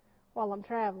while I'm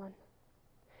traveling.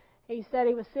 He said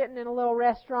he was sitting in a little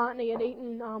restaurant and he had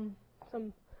eaten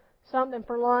something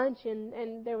for lunch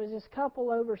and there was this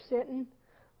couple over sitting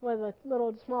with a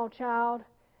little small child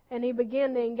and he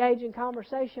began to engage in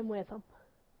conversation with them.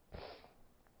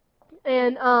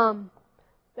 And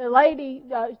the lady,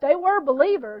 they were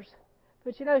believers,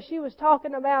 but she was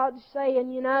talking about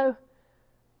saying,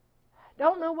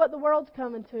 don't know what the world's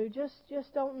coming to.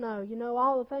 Just don't know.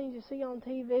 All the things you see on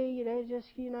TV, they just,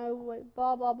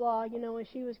 blah, blah, blah, and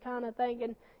she was kind of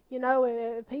thinking,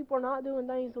 if people are not doing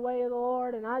things the way of the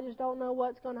Lord, and I just don't know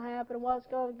what's going to happen and what's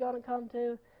going to come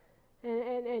to.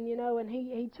 And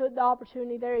he took the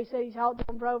opportunity there. He said he talked to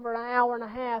them for over an hour and a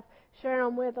half,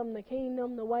 sharing with them the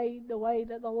kingdom, the way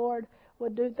that the Lord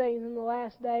would do things in the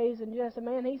last days. And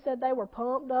he said they were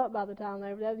pumped up by the time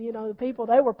they were, the people,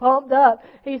 they were pumped up.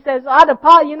 He says, I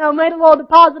made a little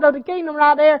deposit of the kingdom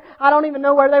right there. I don't even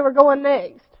know where they were going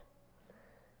next.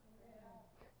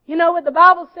 You know what the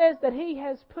Bible says, that He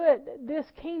has put this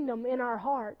kingdom in our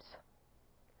hearts.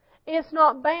 It's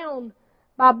not bound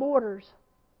by borders.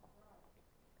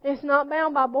 It's not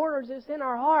bound by borders. It's in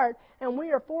our heart. And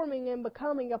we are forming and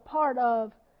becoming a part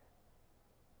of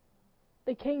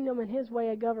the kingdom and His way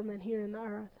of government here in the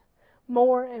earth.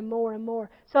 More and more and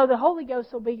more. So the Holy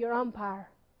Ghost will be your umpire.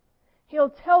 He'll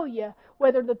tell you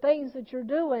whether the things that you're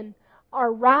doing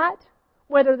are right,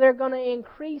 whether they're going to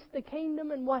increase the kingdom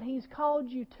and what He's called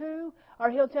you to, or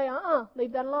He'll tell you,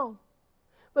 leave that alone.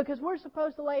 Because we're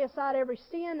supposed to lay aside every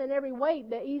sin and every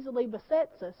weight that easily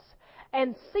besets us.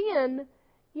 And sin,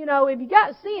 if you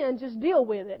got sin, just deal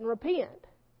with it and repent.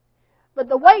 But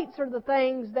the weights are the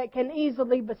things that can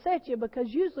easily beset you because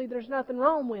usually there's nothing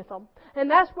wrong with them.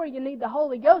 And that's where you need the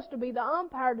Holy Ghost to be the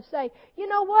umpire to say, you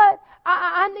know what?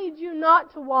 I need you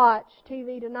not to watch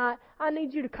TV tonight. I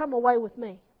need you to come away with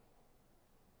me.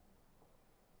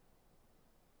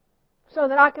 So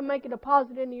that I can make a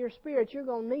deposit into your spirit. You're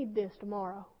going to need this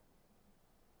tomorrow.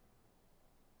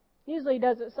 Usually He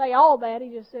doesn't say all that. He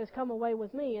just says, come away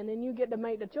with me. And then you get to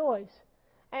make the choice.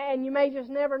 And you may just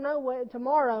never know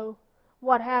tomorrow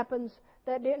what happens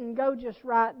that didn't go just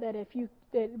right, but if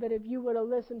you would have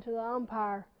listened to the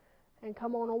umpire and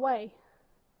come on away,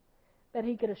 that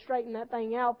He could have straightened that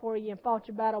thing out for you and fought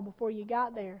your battle before you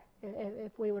got there,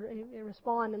 if we would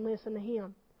respond and listen to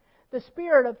Him. The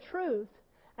Spirit of truth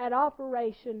at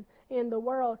operation in the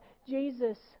world.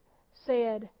 Jesus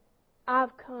said,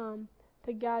 I've come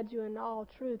to guide you in all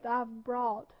truth. I've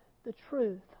brought the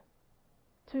truth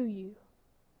to you.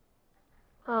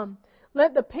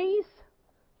 Let the peace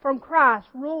from Christ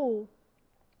rule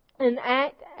and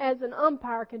act as an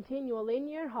umpire continually in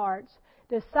your hearts,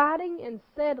 deciding and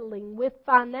settling with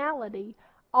finality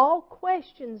all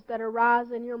questions that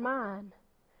arise in your mind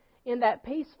in that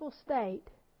peaceful state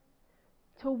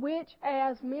to which,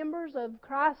 as members of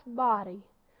Christ's body,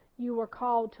 you were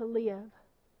called to live.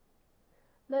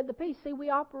 Let the peace, we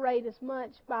operate as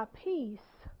much by peace.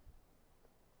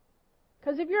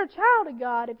 Because if you're a child of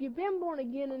God, if you've been born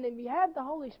again, and if you have the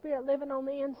Holy Spirit living on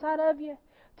the inside of you,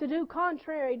 to do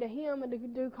contrary to Him and to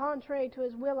do contrary to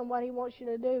His will and what He wants you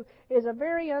to do is a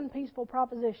very unpeaceful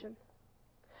proposition.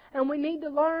 And we need to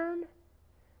learn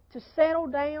to settle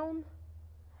down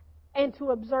and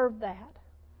to observe that.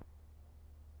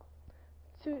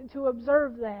 to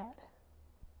observe that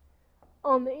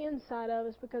on the inside of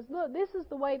us, because look, this is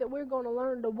the way that we're going to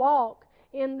learn to walk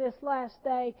in this last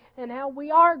day, and how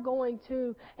we are going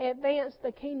to advance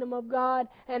the kingdom of God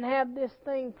and have this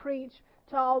thing preached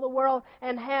to all the world,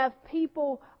 and have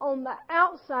people on the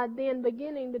outside then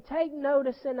beginning to take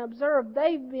notice and observe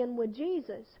they've been with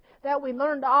Jesus. That we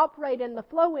learn to operate in the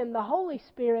flow in the Holy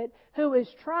Spirit, who is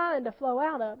trying to flow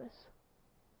out of us.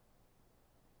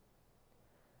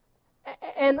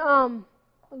 And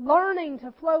learning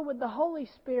to flow with the Holy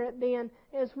Spirit then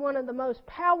is one of the most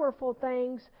powerful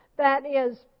things that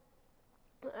is,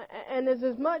 and is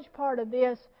as much part of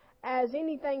this as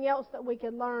anything else that we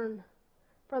can learn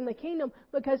from the kingdom,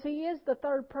 because He is the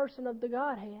third person of the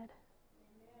Godhead.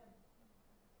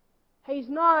 He's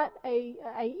not a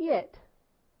it.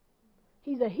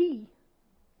 He's a He.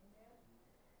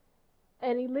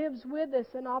 And He lives with us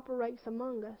and operates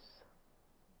among us.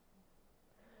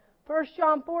 1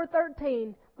 John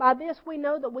 4:13, by this we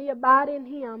know that we abide in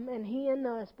Him and He in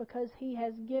us, because He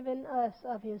has given us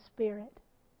of His Spirit.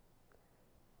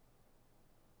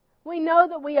 We know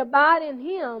that we abide in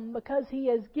Him because He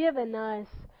has given us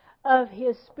of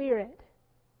His Spirit.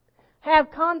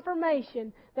 Have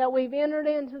confirmation that we've entered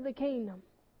into the kingdom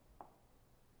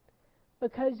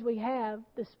because we have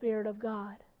the Spirit of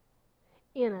God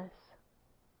in us.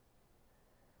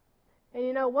 And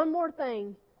you know, one more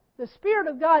thing. The Spirit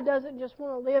of God doesn't just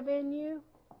want to live in you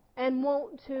and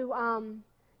want to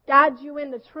guide you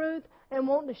into truth and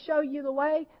want to show you the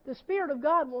way. The Spirit of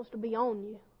God wants to be on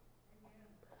you.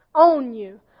 On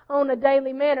you. On a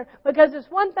daily manner. Because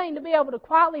it's one thing to be able to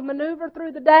quietly maneuver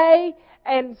through the day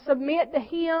and submit to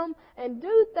Him and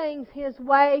do things His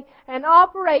way and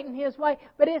operate in His way.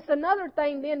 But it's another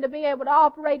thing then to be able to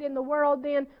operate in the world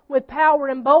then with power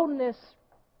and boldness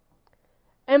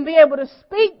and be able to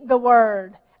speak the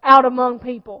Word out among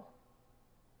people.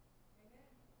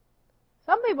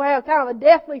 Some people have kind of a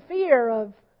deathly fear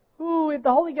of, if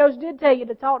the Holy Ghost did tell you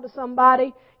to talk to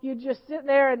somebody, you'd just sit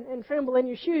there and tremble in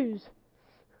your shoes.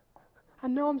 I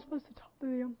know I'm supposed to talk to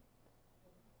them,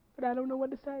 but I don't know what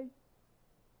to say.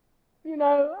 You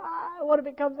know, what if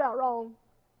it comes out wrong?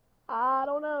 I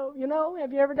don't know. You know,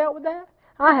 have you ever dealt with that?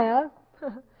 I have.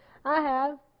 I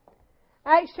have.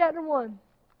 Acts chapter 1.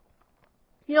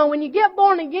 You know, when you get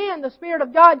born again, the Spirit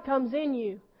of God comes in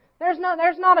you. There's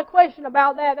not a question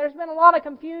about that. There's been a lot of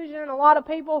confusion and a lot of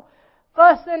people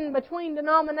fussing between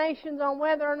denominations on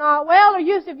whether or not, well,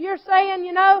 if you're saying,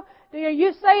 you know, are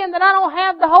you saying that I don't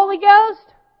have the Holy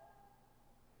Ghost?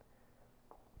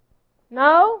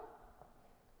 No.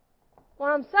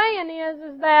 What I'm saying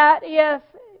is that if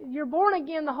you're born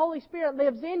again, the Holy Spirit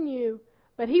lives in you,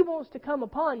 but He wants to come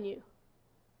upon you.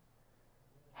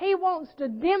 He wants to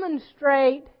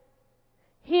demonstrate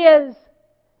His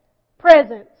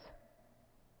presence.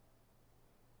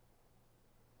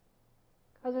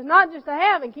 Because it's not just to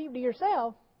have and keep to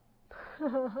yourself.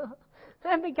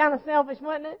 That'd be kind of selfish,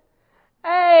 wouldn't it?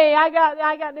 Hey, I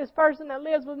got this person that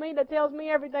lives with me that tells me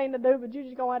everything to do, but you're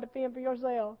just going to have to fend for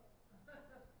yourself.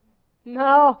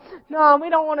 No, we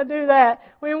don't want to do that.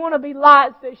 We want to be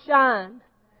lights that shine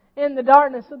in the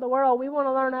darkness of the world. We want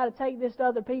to learn how to take this to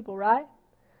other people, right?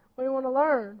 We want to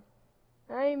learn.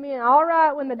 Amen. All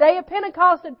right. When the day of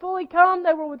Pentecost had fully come,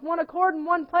 they were with one accord in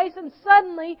one place, and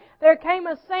suddenly there came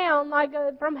a sound like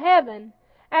from heaven,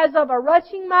 as of a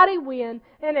rushing mighty wind,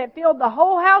 and it filled the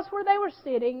whole house where they were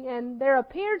sitting, and there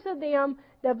appeared to them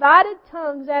divided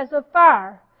tongues as of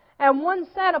fire, and one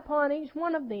sat upon each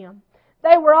one of them.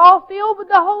 They were all filled with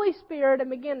the Holy Spirit and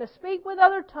began to speak with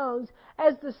other tongues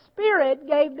as the Spirit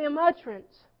gave them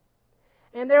utterance.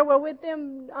 And there were with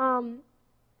them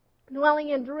dwelling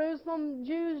in Jerusalem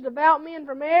Jews, devout men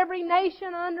from every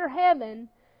nation under heaven.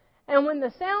 And when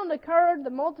the sound occurred, the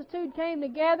multitude came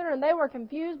together, and they were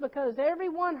confused because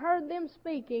everyone heard them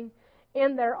speaking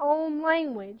in their own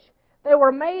language. They were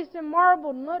amazed and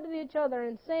marveled and looked at each other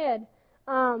and said,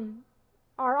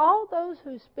 are all those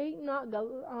who speak not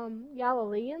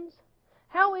Galileans?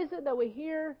 How is it that we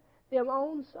hear them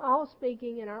all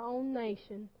speaking in our own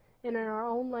nation and in our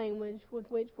own language with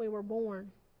which we were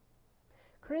born?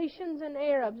 Cretians and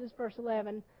Arabs, this verse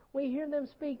 11, we hear them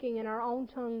speaking in our own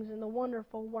tongues in the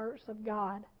wonderful works of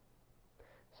God.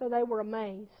 So they were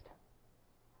amazed.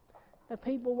 The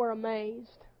people were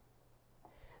amazed.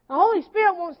 The Holy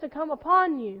Spirit wants to come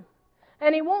upon you.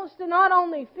 And He wants to not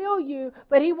only fill you,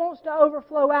 but He wants to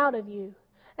overflow out of you.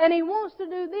 And He wants to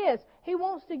do this. He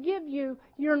wants to give you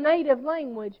your native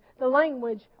language, the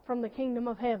language from the kingdom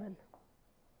of heaven.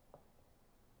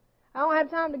 I don't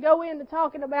have time to go into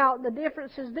talking about the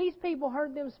differences. These people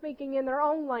heard them speaking in their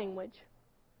own language.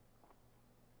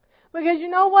 Because you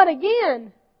know what?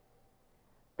 Again,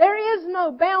 there is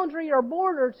no boundary or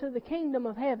border to the kingdom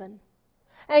of heaven.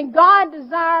 And God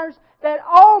desires that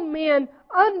all men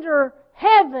under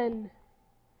heaven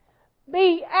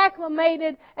be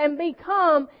acclimated and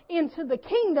become into the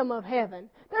kingdom of heaven.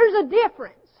 There's a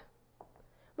difference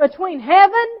between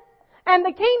heaven and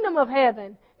the kingdom of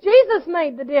heaven. Jesus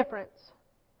made the difference.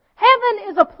 Heaven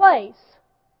is a place.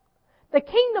 The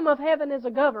kingdom of heaven is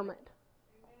a government.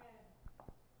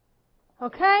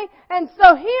 Okay? And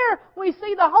so here we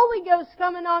see the Holy Ghost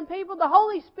coming on people, the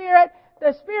Holy Spirit,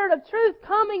 the Spirit of truth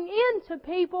coming into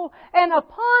people and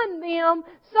upon them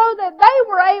so that they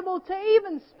were able to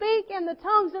even speak in the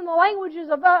tongues and the languages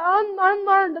of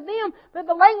unlearned to them, but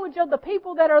the language of the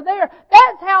people that are there.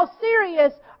 That's how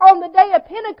serious on the day of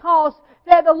Pentecost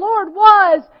that the Lord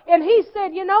was. And He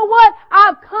said, you know what?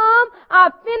 I've come,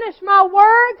 I've finished my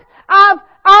work,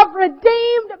 I've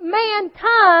redeemed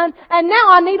mankind, and now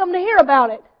I need them to hear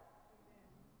about it.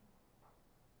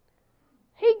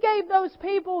 He gave those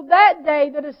people that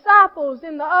day, the disciples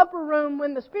in the upper room,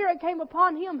 when the Spirit came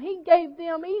upon Him, He gave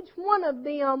them, each one of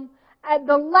them,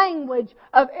 the language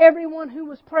of everyone who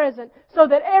was present, so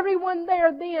that everyone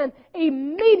there then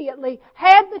immediately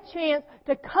had the chance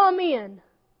to come in.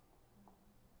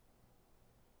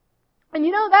 And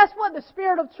you know, that's what the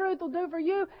Spirit of truth will do for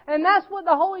you, and that's what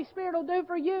the Holy Spirit will do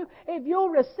for you if you'll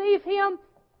receive Him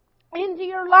into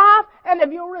your life, and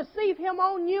if you'll receive Him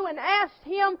on you and ask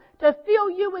Him to fill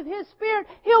you with His Spirit,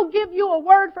 He'll give you a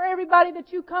word for everybody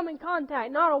that you come in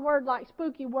contact. Not a word like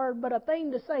spooky word, but a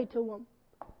thing to say to them.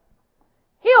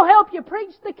 He'll help you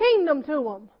preach the kingdom to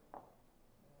them.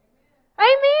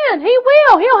 Amen. He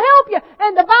will. He'll help you.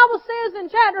 And the Bible says in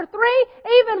chapter 3,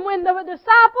 even when the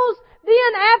disciples,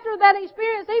 then after that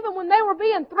experience, even when they were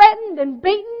being threatened and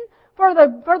beaten, for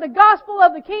the gospel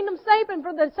of the kingdom's sake and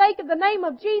for the sake of the name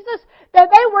of Jesus,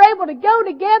 that they were able to go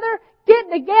together, get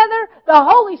together. The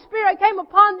Holy Spirit came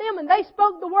upon them and they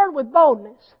spoke the word with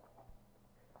boldness.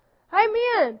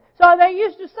 Amen. So they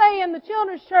used to say in the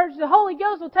children's church, the Holy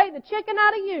Ghost will take the chicken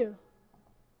out of you.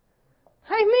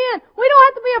 Amen. We don't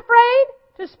have to be afraid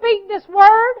to speak this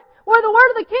word. Where the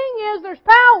word of the King is, there's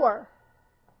power.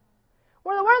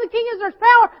 Where the word of the King is, there's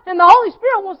power. And the Holy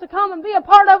Spirit wants to come and be a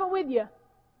part of it with you.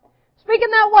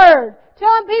 Speaking that word,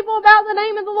 telling people about the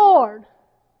name of the Lord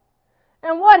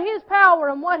and what His power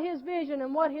and what His vision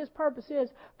and what His purpose is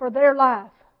for their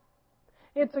life.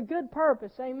 It's a good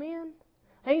purpose, amen?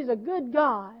 He's a good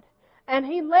God. And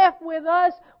He left with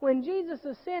us, when Jesus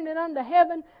ascended unto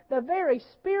heaven, the very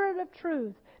Spirit of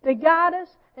truth to guide us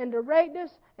and direct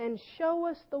us and show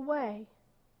us the way.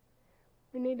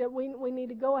 We need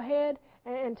to go ahead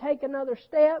and take another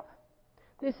step.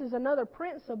 This is another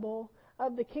principle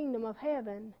of the kingdom of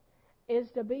heaven, is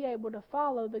to be able to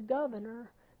follow the governor,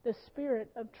 the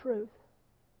Spirit of truth.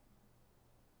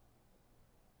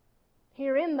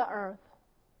 Here in the earth,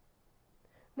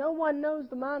 no one knows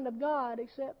the mind of God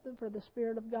except for the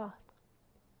Spirit of God.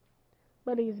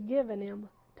 But He's given Him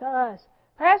to us.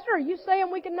 Pastor, are you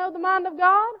saying we can know the mind of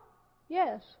God?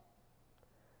 Yes,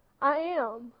 I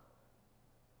am.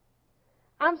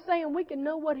 I'm saying we can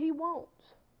know what He wants.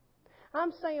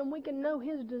 I'm saying we can know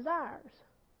His desires.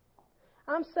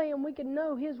 I'm saying we can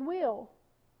know His will.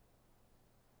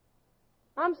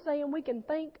 I'm saying we can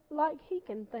think like He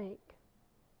can think.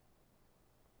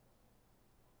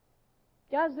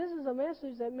 Guys, this is a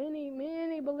message that many,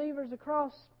 many believers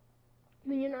across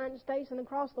the United States and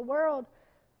across the world,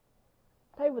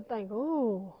 they would think,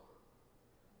 ooh,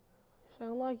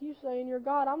 sound like you saying you're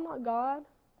God. I'm not God.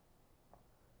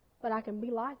 But I can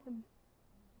be like Him.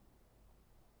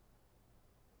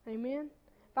 Amen?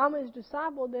 If I'm His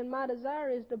disciple, then my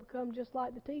desire is to become just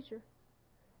like the teacher.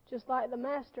 Just like the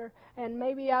master. And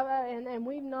maybe and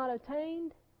we've not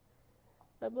attained,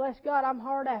 but bless God, I'm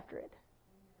hard after it.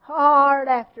 Hard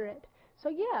after it. So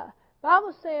yeah, the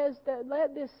Bible says that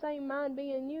let this same mind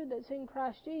be in you that's in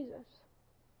Christ Jesus.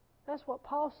 That's what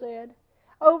Paul said.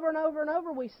 Over and over and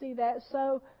over we see that.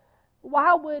 So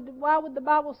why would the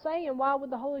Bible say, and why would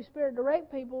the Holy Spirit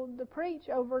direct people to preach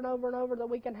over and over and over that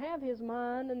we can have His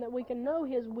mind and that we can know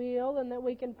His will and that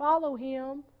we can follow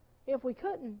Him if we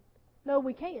couldn't? No,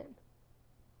 we can.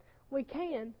 We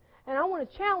can. And I want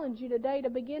to challenge you today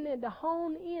to begin to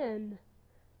hone in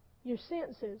your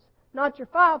senses. Not your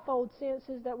fivefold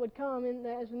senses that would come in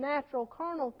as natural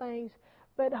carnal things,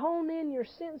 but hone in your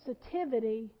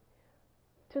sensitivity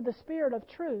to the Spirit of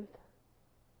truth.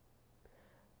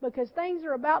 Because things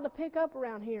are about to pick up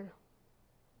around here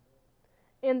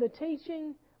in the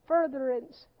teaching,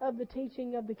 furtherance of the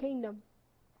teaching of the kingdom.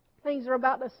 Things are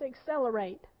about to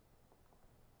accelerate.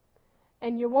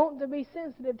 And you want to be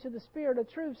sensitive to the Spirit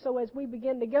of truth, so as we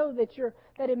begin to go,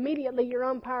 that immediately your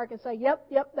umpire can say, yep,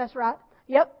 that's right.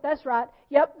 Yep, that's right.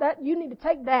 Yep, you need to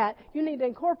take that. You need to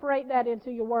incorporate that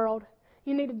into your world.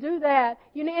 You need to do that.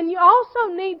 And you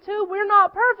also need to, we're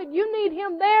not perfect. You need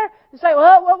Him there to say,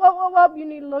 whoa. You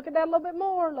need to look at that a little bit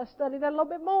more. Let's study that a little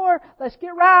bit more. Let's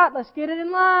get right. Let's get it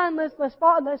in line. Let's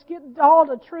get all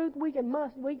the truth we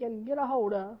can get a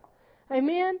hold of.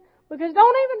 Amen? Because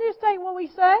don't even just take what we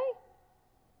say.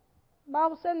 The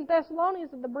Bible said in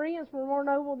Thessalonians that the Bereans were more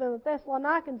noble than the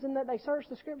Thessalonians in that they searched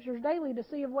the Scriptures daily to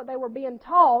see if what they were being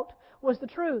taught was the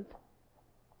truth.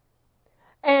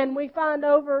 And we find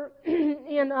over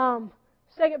in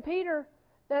 2 Peter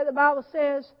that the Bible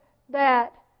says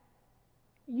that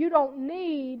you don't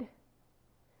need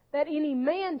that any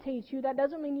man teach you. That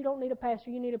doesn't mean you don't need a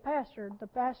pastor. You need a pastor. The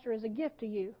pastor is a gift to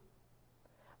you.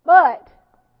 But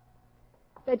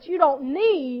that you don't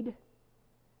need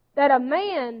that a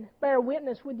man bear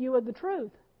witness with you of the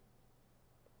truth.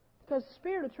 Because the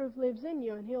Spirit of truth lives in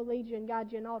you, and He'll lead you and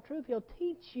guide you in all truth. He'll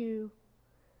teach you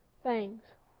things.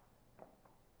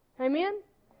 Amen?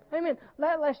 Amen.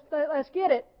 Let's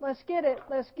get it. Let's get it.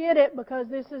 Let's get it, because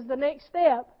this is the next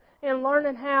step in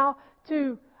learning how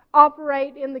to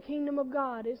operate in the kingdom of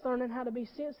God. It's learning how to be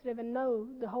sensitive and know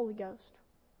the Holy Ghost,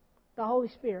 the Holy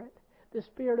Spirit, the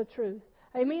Spirit of truth.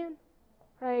 Amen?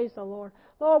 Praise the Lord.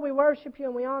 Lord, we worship You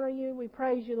and we honor You. We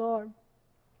praise You, Lord.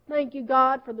 Thank You,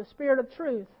 God, for the Spirit of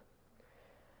truth.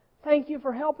 Thank You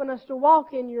for helping us to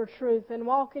walk in Your truth and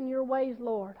walk in Your ways,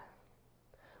 Lord.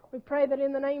 We pray that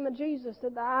in the name of Jesus,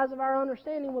 that the eyes of our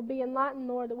understanding will be enlightened,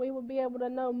 Lord, that we will be able to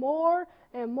know more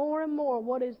and more and more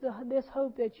what is this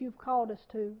hope that You've called us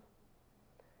to.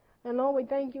 And Lord, we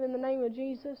thank You in the name of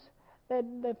Jesus that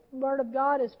the Word of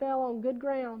God has fell on good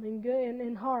ground and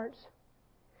in hearts.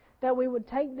 That we would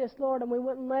take this, Lord, and we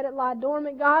wouldn't let it lie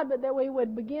dormant, God, but that we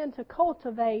would begin to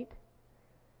cultivate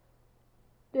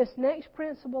this next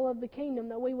principle of the kingdom,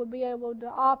 that we would be able to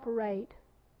operate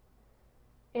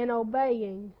in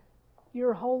obeying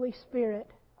Your Holy Spirit.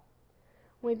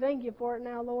 We thank You for it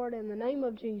now, Lord, in the name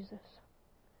of Jesus.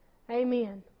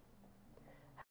 Amen.